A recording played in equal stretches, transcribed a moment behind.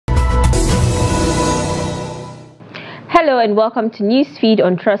Hello and welcome to Newsfeed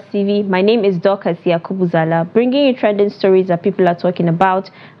on Trust TV. My name is Dorcas Yakubu, bringing you trending stories that people are talking about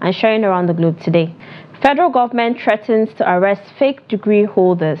and sharing around the globe today. Federal government threatens to arrest fake degree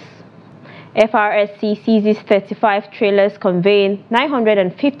holders. FRSC seizes 35 trailers conveying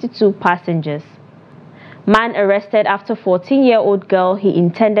 952 passengers. Man arrested after 14-year-old girl he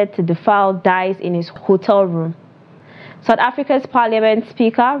intended to defile dies in his hotel room. South Africa's parliament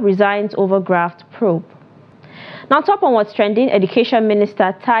speaker resigns over graft probe. Now, top on what's trending, Education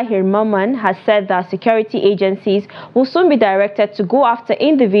Minister Tahir Mamman has said that security agencies will soon be directed to go after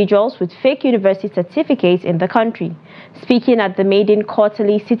individuals with fake university certificates in the country. Speaking at the maiden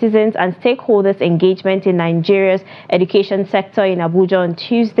quarterly citizens and stakeholders engagement in Nigeria's education sector in Abuja on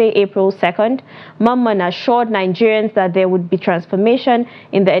Tuesday, April 2nd, Mamman assured Nigerians that there would be transformation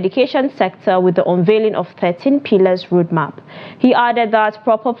in the education sector with the unveiling of 13 Pillars roadmap. He added that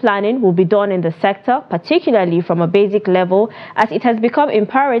proper planning will be done in the sector, particularly from a basic level, as it has become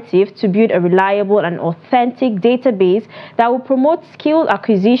imperative to build a reliable and authentic database that will promote skill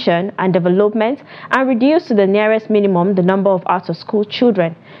acquisition and development and reduce to the nearest minimum the number of out-of-school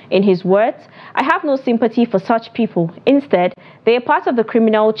children. In his words, "I have no sympathy for such people. Instead, they are part of the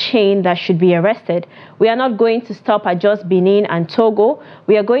criminal chain that should be arrested. We are not going to stop at just Benin and Togo.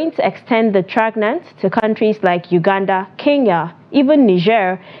 We are going to extend the dragnet to countries like Uganda, Kenya, even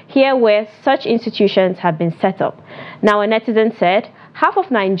Niger, here where such institutions have been set up." Now, a netizen said, half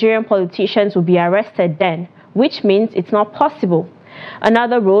of Nigerian politicians will be arrested then, which means it's not possible.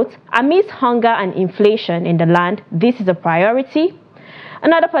 Another wrote, "Amidst hunger and inflation in the land, this is a priority."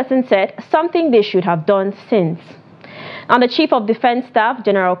 Another person said, "Something they should have done since." Now, the Chief of Defense Staff,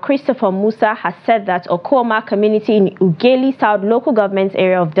 General Christopher Musa, has said that Okoma community in Ugeli South local government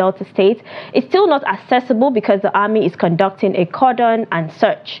area of Delta State is still not accessible because the army is conducting a cordon and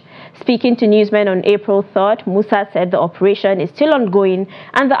search. Speaking to newsmen on April 3rd, Musa said the operation is still ongoing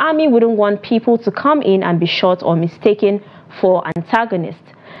and the army wouldn't want people to come in and be shot or mistaken for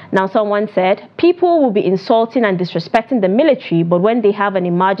antagonists. Now, someone said, people will be insulting and disrespecting the military, but when they have an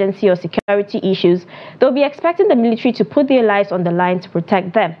emergency or security issues, they'll be expecting the military to put their lives on the line to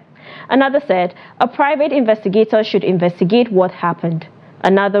protect them. Another said, a private investigator should investigate what happened.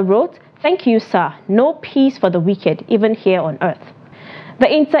 Another wrote, "Thank you, sir. No peace for the wicked, even here on earth." The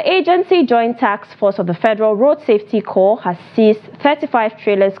Interagency Joint Task Force of the Federal Road Safety Corps has seized 35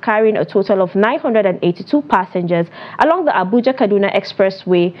 trailers carrying a total of 982 passengers along the Abuja-Kaduna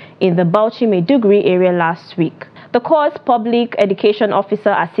Expressway in the Bauchi-Maiduguri area last week. The Corps' Public Education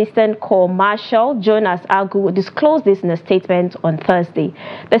Officer Assistant Corps Marshal Jonas Agu disclosed this in a statement on Thursday.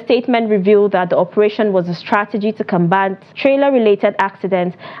 The statement revealed that the operation was a strategy to combat trailer-related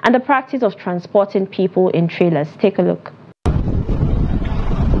accidents and the practice of transporting people in trailers. Take a look.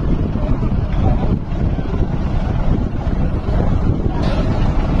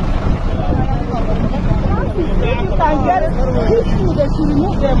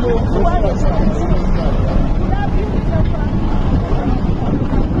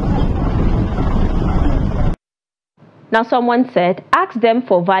 Now, someone said, ask them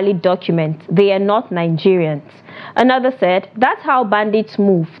for valid documents. They are not Nigerians. Another said, that's how bandits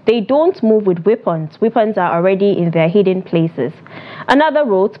move. They don't move with weapons. Weapons are already in their hidden places. Another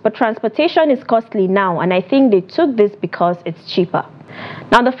wrote, but transportation is costly now, and I think they took this because it's cheaper.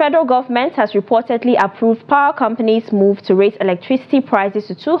 Now, the federal government has reportedly approved power companies' move to raise electricity prices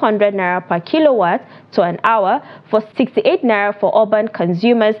to 200 naira per kilowatt to an hour for 68 naira for urban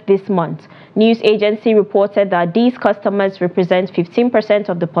consumers this month. News agency reported that these customers represent 15%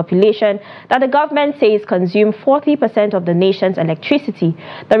 of the population that the government says consume 40% of the nation's electricity.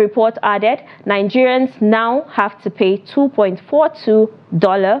 The report added Nigerians now have to pay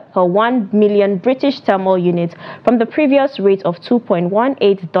 $2.42 per 1 million British thermal units from the previous rate of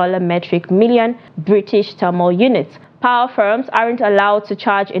 $2.18 metric million British thermal units. Power firms aren't allowed to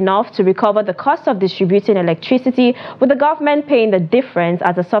charge enough to recover the cost of distributing electricity, with the government paying the difference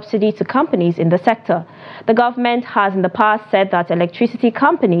as a subsidy to companies in the sector. The government has in the past said that electricity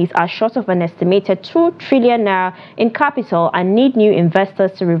companies are short of an estimated 2 trillion naira in capital and need new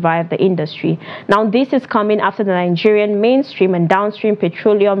investors to revive the industry. Now, this is coming after the Nigerian Mainstream and Downstream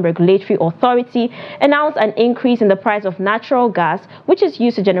Petroleum Regulatory Authority announced an increase in the price of natural gas, which is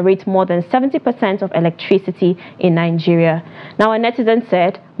used to generate more than 70% of electricity in Nigeria. Now, a netizen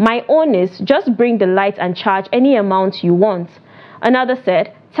said, my own is just bring the light and charge any amount you want. Another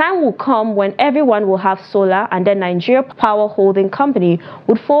said, time will come when everyone will have solar and then Nigeria Power Holding Company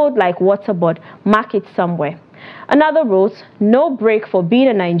would fold like waterboard, mark it somewhere. Another wrote, no break for being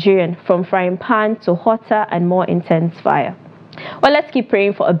a Nigerian, from frying pan to hotter and more intense fire. Well, let's keep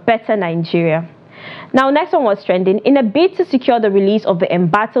praying for a better Nigeria. Now, next one was trending. In a bid to secure the release of the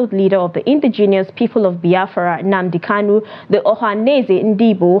embattled leader of the indigenous people of Biafra, Nnamdi Kanu, the Ohaneze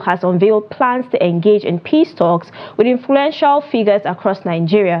Ndibo has unveiled plans to engage in peace talks with influential figures across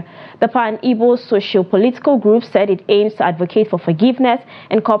Nigeria. The Pan-Igbo socio-political group said it aims to advocate for forgiveness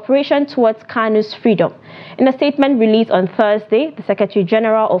and cooperation towards Kanu's freedom. In a statement released on Thursday, the Secretary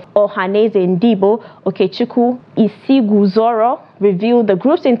General of Ohaneze Ndibo, Okechukwu Isiguzoro, revealed the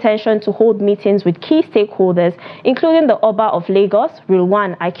group's intention to hold meetings with key stakeholders, including the Oba of Lagos,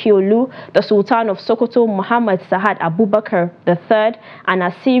 Rilwan Akiolu, the Sultan of Sokoto, Muhammad Sa'ad Abubakar III, and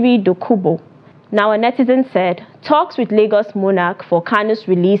Asiri Dokubo. Now, a netizen said, talks with Lagos monarch for Kanu's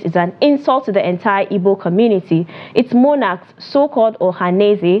release is an insult to the entire Igbo community, its monarchs, so-called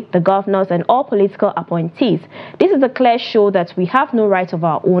Ohaneze, the governors, and all political appointees. This is a clear show that we have no right of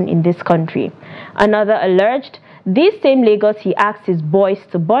our own in this country. Another alleged, this same Lagos he asked his boys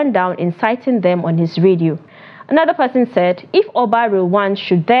to burn down, inciting them on his radio. Another person said, if Oba Rilwan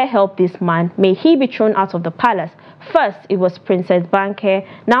should dare help this man, may he be thrown out of the palace. First, it was Princess Banke,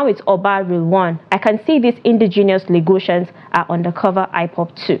 now it's Oba Rilwan. I can see these indigenous Lagosians are undercover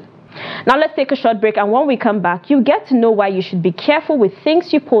IPOP too. Now let's take a short break, and when we come back, you get to know why you should be careful with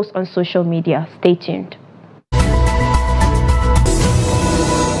things you post on social media. Stay tuned.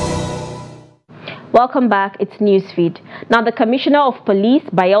 Welcome back, it's Newsfeed. Now, the Commissioner of Police,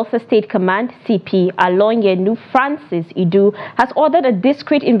 Bayelsa State Command, CP, Alonyenu Francis Idu, has ordered a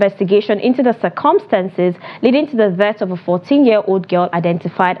discreet investigation into the circumstances leading to the death of a 14-year-old girl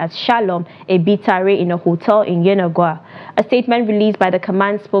identified as Shalom Ebitare in a hotel in Yenagoa. A statement released by the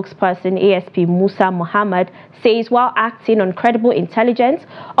command spokesperson, ASP Musa Muhammad, says while acting on credible intelligence,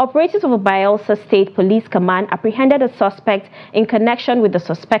 operators of the Bayelsa State Police Command apprehended a suspect in connection with the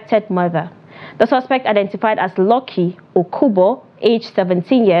suspected murder. The suspect, identified as Lucky Okubo, aged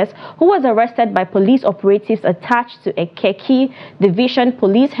 17 years, who was arrested by police operatives attached to Ekeki Division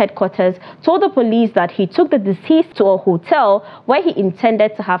Police Headquarters, told the police that he took the deceased to a hotel where he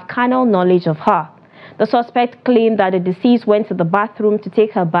intended to have carnal knowledge of her. The suspect claimed that the deceased went to the bathroom to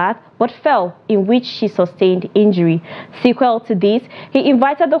take her bath but fell, in which she sustained injury. Sequel to this, he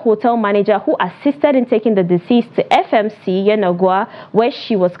invited the hotel manager who assisted in taking the deceased to FMC Yenagoa, where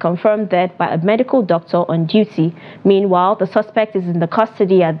she was confirmed dead by a medical doctor on duty. Meanwhile, the suspect is in the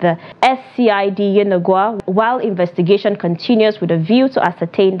custody at the SCID Yenagoa while investigation continues with a view to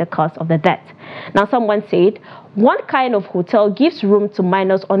ascertain the cause of the death. Now, someone said, one kind of hotel gives room to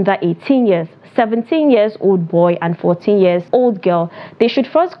minors under 18 years. 17-year-old boy and 14-year-old girl, they should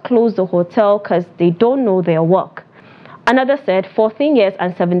first close the hotel because they don't know their work. Another said, 14 years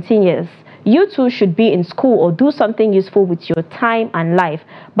and 17 years. You two should be in school or do something useful with your time and life.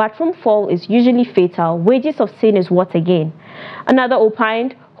 Bathroom fall is usually fatal. Wages of sin is what again? Another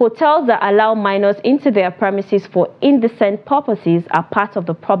opined, hotels that allow minors into their premises for indecent purposes are part of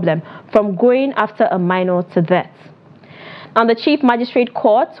the problem, from going after a minor to death. Now, the Chief Magistrate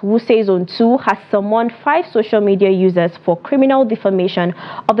Court, Wuse Zone 2, has summoned 5 social media users for criminal defamation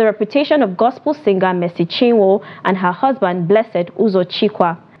of the reputation of gospel singer Mercy Chinwo and her husband, Blessed Uzo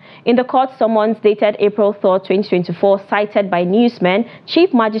Chikwa. In the court summons dated April 3, 2024, cited by Newsman,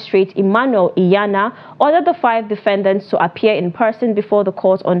 Chief Magistrate Emmanuel Iyana ordered the 5 defendants to appear in person before the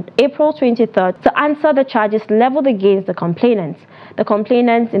court on April 23rd to answer the charges leveled against the complainants. The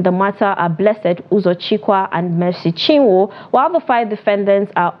complainants in the matter are Blessed Uzo Chikwa and Mercy Chinwo, while the 5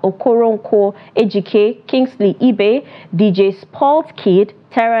 defendants are Okoronko Ejike, Kingsley Ibe, DJ Spalt Kid,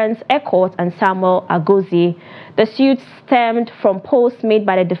 Terence Eckert, and Samuel Agozie. The suit stemmed from posts made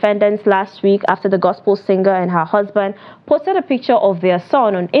by the defendants last week after the gospel singer and her husband posted a picture of their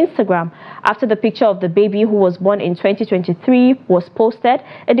son on Instagram. After the picture of the baby, who was born in 2023, was posted,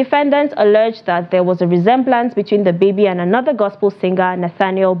 the defendants alleged that there was a resemblance between the baby and another gospel singer,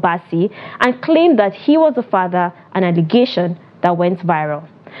 Nathaniel Bassi, and claimed that he was the father, an allegation that went viral.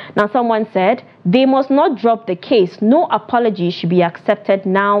 Now, someone said, they must not drop the case. No apology should be accepted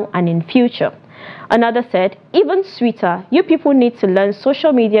now and in future. Another said, even sweeter, you people need to learn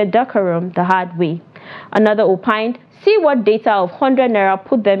social media decorum the hard way. Another opined, see what data of 100 naira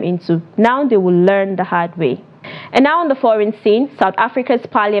put them into. Now they will learn the hard way. And now on the foreign scene, South Africa's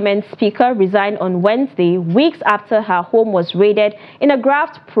parliament speaker resigned on Wednesday, weeks after her home was raided in a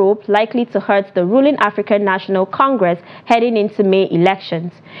graft probe likely to hurt the ruling African National Congress heading into May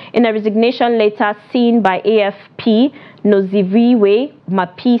elections. In a resignation letter seen by AFP, Noziviwe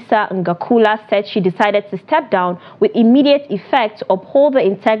Mapisa Ngakula said she decided to step down with immediate effect to uphold the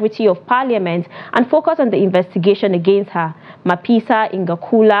integrity of parliament and focus on the investigation against her. Mapisa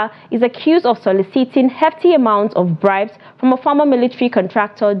Ngakula is accused of soliciting hefty amounts of of bribes from a former military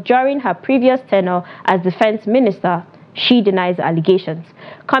contractor during her previous tenure as defense minister. She denies allegations.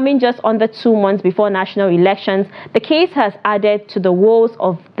 Coming just under 2 months before national elections, the case has added to the woes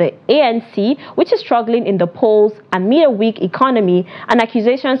of the ANC, which is struggling in the polls amid a weak economy and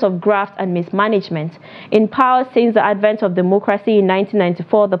accusations of graft and mismanagement. In power since the advent of democracy in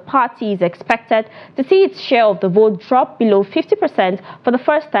 1994, the party is expected to see its share of the vote drop below 50% for the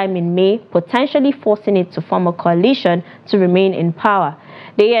first time in May, potentially forcing it to form a coalition to remain in power.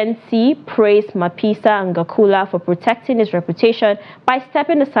 The ANC praised Mapisa and Gakula for protecting his reputation by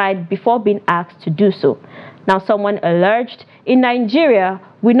stepping aside before being asked to do so. Now, someone alleged, in Nigeria,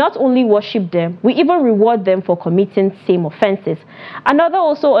 we not only worship them, we even reward them for committing same offenses. Another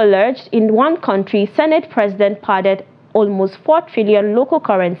also alleged, in one country, Senate President pardoned almost 4 trillion local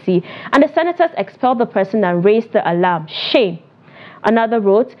currency, and the senators expelled the person and raised the alarm. Shame. Another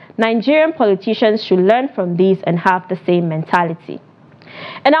wrote, Nigerian politicians should learn from these and have the same mentality.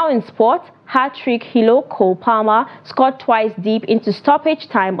 And now in sport, hat-trick hero Cole Palmer scored twice deep into stoppage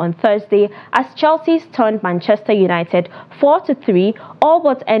time on Thursday as Chelsea stunned Manchester United 4-3, all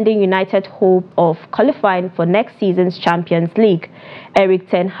but ending United's hope of qualifying for next season's Champions League. Erik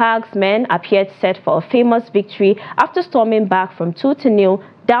ten Hag's men appeared set for a famous victory after storming back from 2-0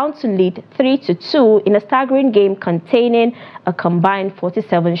 down to lead 3-2 in a staggering game containing a combined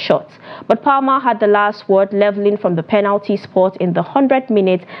 47 shots. But Palmer had the last word, leveling from the penalty spot in the 100th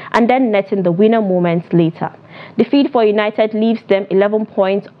minute and then netting the winner moments later. Defeat for United leaves them 11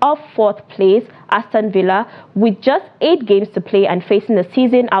 points off 4th place, Aston Villa, with just 8 games to play and facing a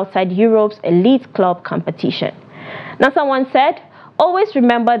season outside Europe's elite club competition. Now, someone said, always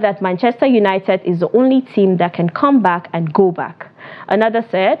remember that Manchester United is the only team that can come back and go back. Another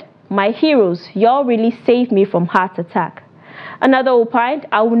said, my heroes, y'all really saved me from heart attack. Another opined,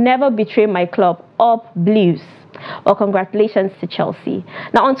 I will never betray my club, up Blues. Well, congratulations to Chelsea.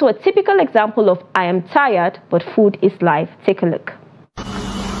 Now onto a typical example of I am tired, but food is life. Take a look.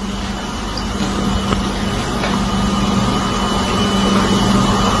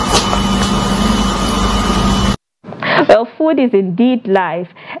 Well, food is indeed life.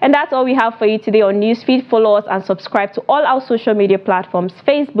 And that's all we have for you today on Newsfeed. Follow us and subscribe to all our social media platforms,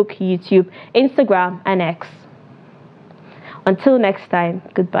 Facebook, YouTube, Instagram, and X. Until next time,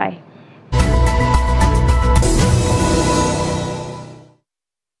 goodbye.